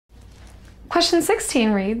Question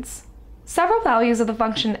 16 reads, several values of the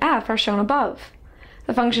function f are shown above.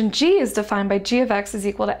 The function g is defined by g of x is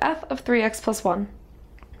equal to f of 3x plus 1.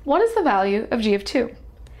 What is the value of g of 2?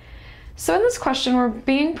 So in this question, we're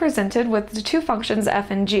being presented with the two functions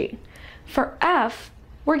f and g. For f,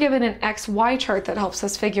 we're given an x-y chart that helps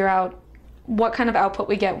us figure out what kind of output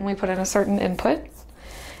we get when we put in a certain input.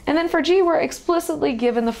 And then for g, we're explicitly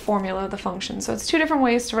given the formula of the function. So it's two different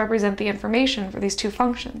ways to represent the information for these two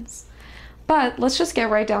functions. But let's just get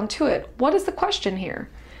right down to it. What is the question here?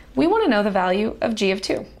 We want to know the value of g of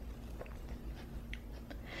 2.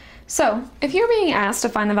 So if you're being asked to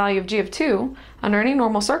find the value of g of 2, under any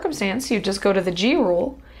normal circumstance, you just go to the g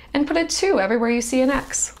rule and put a 2 everywhere you see an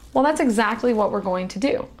x. Well, that's exactly what we're going to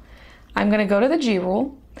do. I'm going to go to the g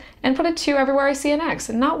rule and put a 2 everywhere I see an x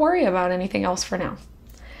and not worry about anything else for now.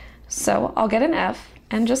 So I'll get an f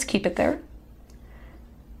and just keep it there.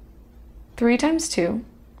 3 times 2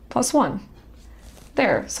 plus 1.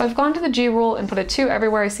 There, so I've gone to the g rule and put a 2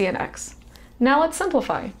 everywhere I see an x. Now let's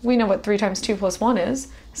simplify. We know what 3 times 2 plus 1 is.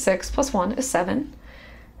 6 plus 1 is 7.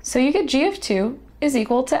 So you get g of 2 is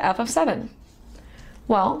equal to f of 7.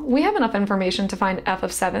 Well, we have enough information to find f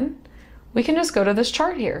of 7. We can just go to this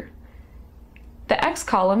chart here. The x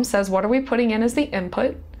column says what are we putting in as the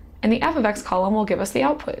input, and the f of x column will give us the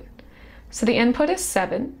output. So the input is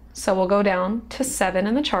 7, so we'll go down to 7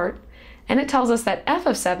 in the chart, and it tells us that f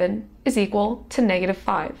of 7 is equal to negative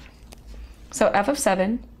 5. So f of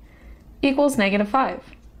 7 equals negative 5.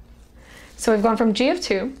 So we've gone from g of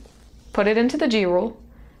 2, put it into the g rule,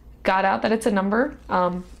 got out that it's a number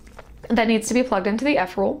that needs to be plugged into the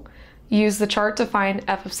f rule, use the chart to find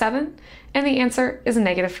f of 7, and the answer is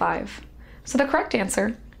negative 5. So the correct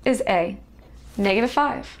answer is A, negative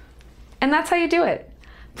 5. And that's how you do it.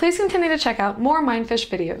 Please continue to check out more Mindfish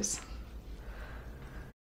videos.